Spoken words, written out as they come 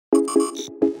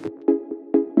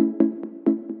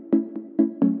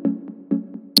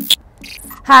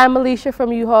Hi, I'm Alicia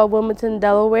from U-Haul, Wilmington,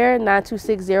 Delaware,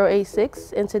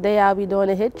 926086, and today I'll be doing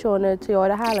a hitch on a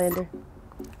Toyota Highlander.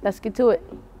 Let's get to it.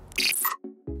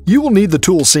 You will need the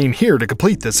tools seen here to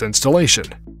complete this installation.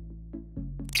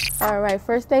 Alright,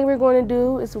 first thing we're going to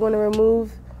do is we're going to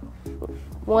remove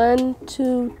 1,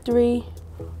 2, 3,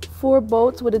 4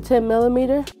 bolts with a 10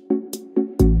 millimeter.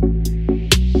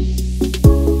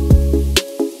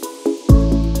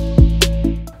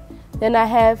 Then I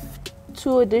have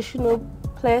 2 additional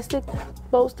plastic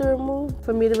bolts to remove.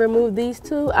 For me to remove these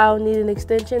 2, I'll need an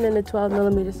extension and a 12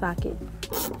 millimeter socket.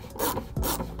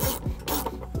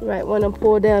 You might want to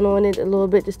pull down on it a little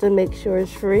bit just to make sure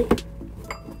it's free.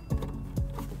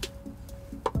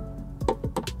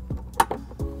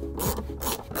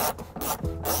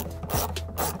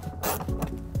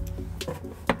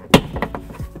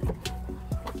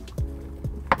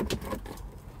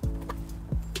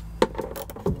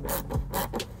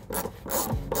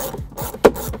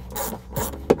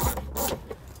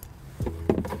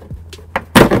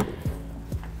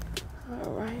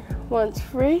 Once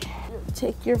free,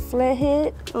 take your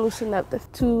flathead and loosen up the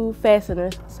 2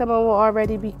 fasteners. Some of them will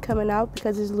already be coming out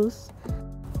because it's loose.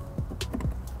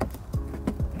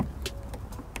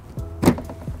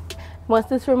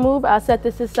 Once it's removed, I'll set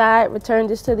this aside, return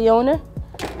this to the owner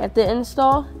at the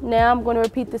install. Now I'm going to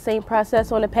repeat the same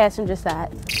process on the passenger side.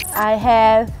 I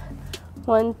have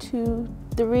 1, 2,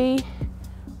 3,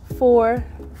 4,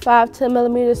 5 10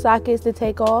 millimeter sockets to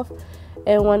take off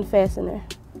and 1 fastener.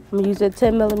 I'm going to use a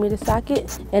 10 millimeter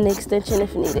socket and an extension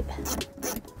if needed.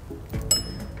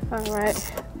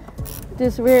 Alright,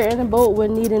 this rear end bolt will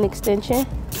need an extension.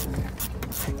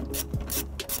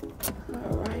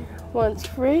 Alright, once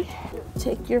free,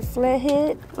 take your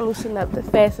flathead and loosen up the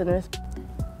fasteners.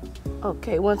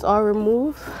 Okay, once all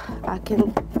removed, I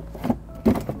can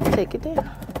take it down.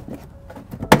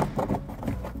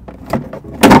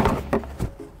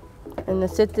 And then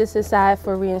set this aside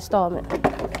for reinstallment.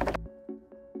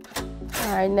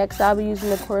 Alright, next I'll be using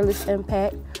the cordless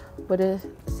impact with a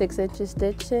 6-inch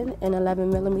extension and 11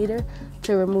 millimeter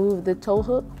to remove the tow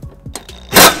hook.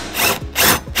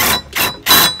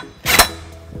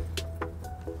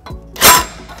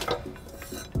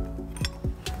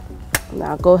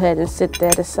 Now go ahead and set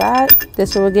that aside.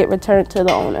 This will get returned to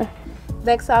the owner.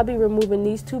 Next I'll be removing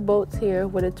these 2 bolts here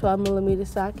with a 12 millimeter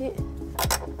socket.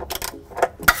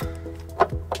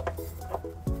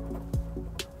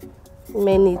 You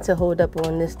may need to hold up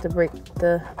on this to break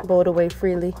the bolt away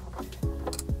freely.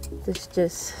 This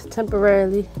just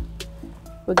temporarily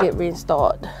will get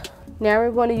reinstalled. Now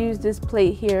we're going to use this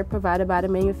plate here provided by the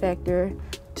manufacturer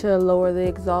to lower the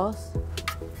exhaust.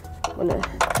 I'm going to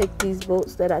take these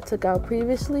bolts that I took out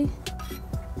previously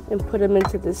and put them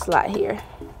into this slot here.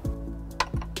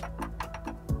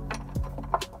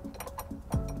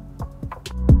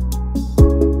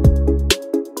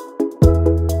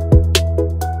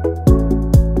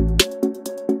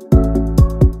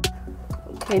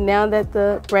 Okay, now that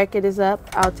the bracket is up,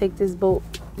 I'll take this bolt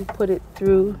and put it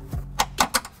through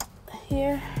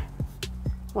here,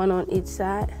 1 on each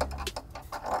side.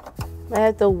 I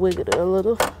have to wiggle it a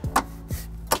little.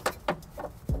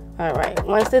 All right,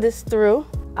 once it is through,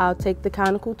 I'll take the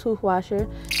conical tooth washer.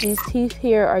 These teeth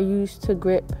here are used to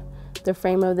grip the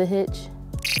frame of the hitch.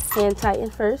 Hand tighten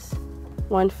first,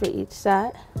 1 for each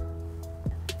side.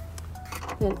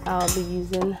 Then I'll be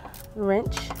using a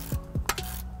wrench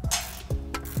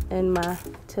and my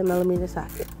 10 millimeter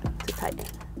socket to tighten.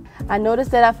 I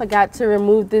noticed that I forgot to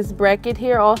remove this bracket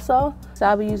here also, so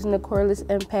I'll be using the cordless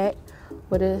impact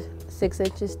with a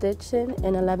 6-inch extension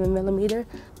and 11 millimeter.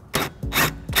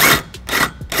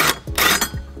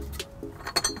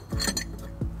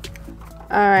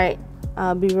 All right,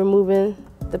 I'll be removing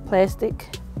the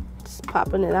plastic, just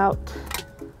popping it out.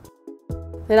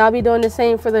 Then I'll be doing the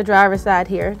same for the driver's side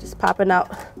here, just popping out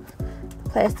the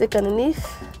plastic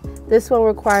underneath. This one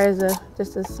requires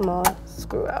just a small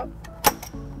screw out.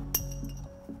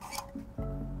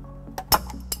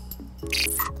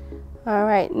 All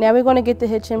right, now we're going to get the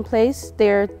hitch in place.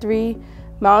 There are 3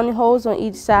 mounting holes on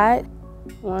each side.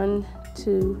 1,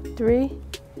 2, 3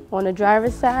 on the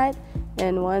driver's side,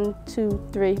 and 1, 2,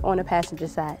 3 on the passenger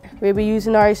side. We'll be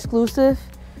using our exclusive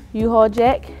U-Haul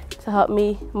jack to help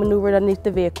me maneuver it underneath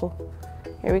the vehicle.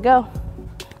 Here we go.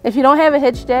 If you don't have a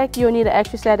hitch jack, you'll need an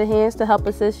extra set of hands to help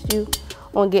assist you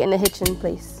on getting the hitch in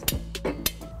place.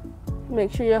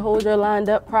 Make sure your holes are lined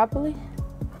up properly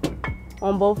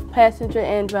on both passenger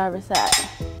and driver side.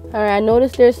 All right, I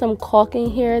noticed there's some caulking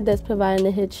here that's providing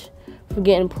the hitch for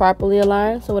getting properly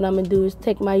aligned. So what I'm gonna do is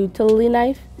take my utility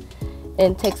knife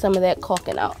and take some of that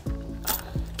caulking out.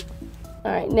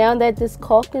 All right, now that this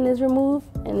caulking is removed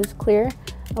and it's clear,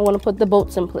 I want to put the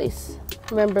bolts in place.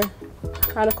 Remember,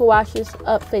 conical washers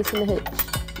up facing the hitch.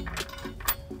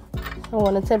 I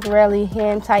want to temporarily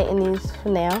hand tighten these for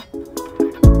now.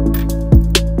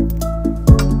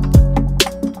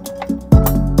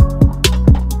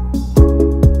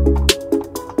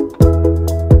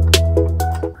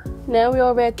 Now we're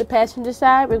over at the passenger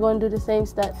side. We're going to do the same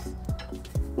steps.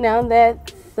 Now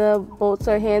that the bolts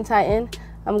are hand tightened,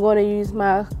 I'm going to use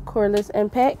my cordless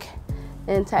impact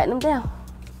and tighten them down.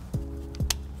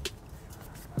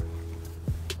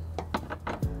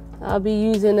 I'll be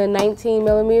using a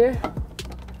 19mm.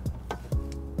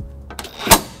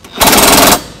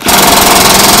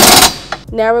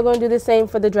 Now we're going to do the same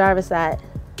for the driver's side.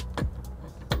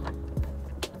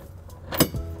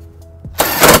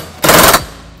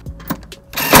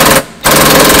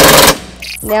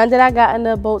 Now that I gotten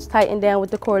the bolts tightened down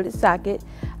with the cordless socket,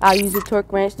 I'll use a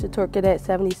torque wrench to torque it at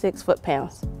 76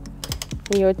 foot-pounds.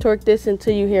 And you'll torque this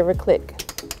until you hear a click.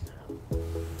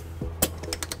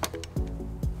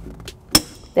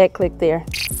 That click there.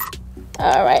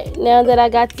 All right, now that I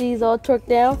got these all torqued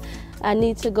down, I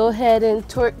need to go ahead and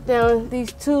torque down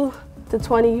these 2 to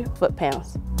 20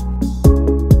 foot-pounds.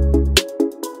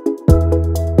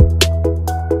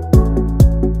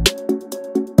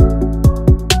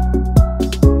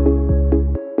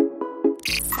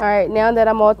 All right, now that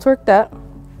I'm all torqued up,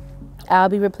 I'll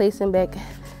be replacing back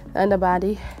the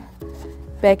underbody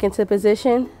back into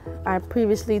position. I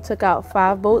previously took out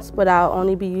 5 bolts, but I'll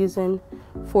only be using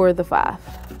 4 of the 5.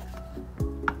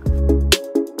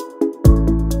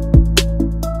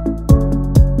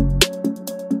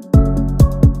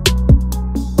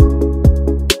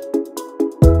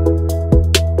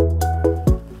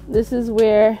 This is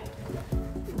where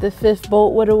the 5th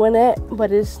bolt would have went at,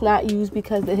 but it's not used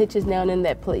because the hitch is now in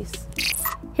that place.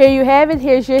 Here you have it.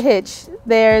 Here's your hitch.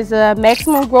 There's a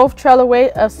maximum growth trailer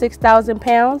weight of 6,000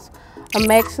 pounds, a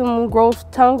maximum growth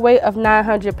tongue weight of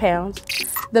 900 pounds.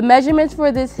 The measurements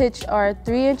for this hitch are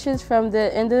 3 inches from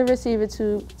the end of the receiver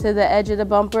tube to the edge of the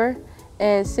bumper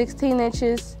and 16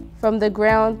 inches from the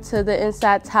ground to the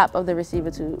inside top of the receiver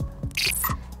tube.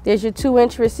 There's your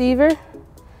 2-inch receiver,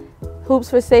 hoops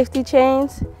for safety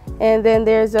chains, and then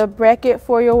there's a bracket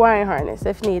for your wiring harness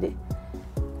if needed.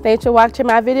 Thanks for watching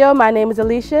my video. My name is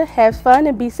Alicia. Have fun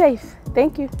and be safe.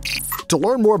 Thank you. To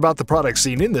learn more about the products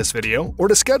seen in this video or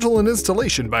to schedule an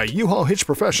installation by a U-Haul Hitch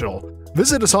professional,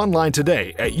 visit us online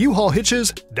today at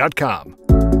uhaulhitches.com.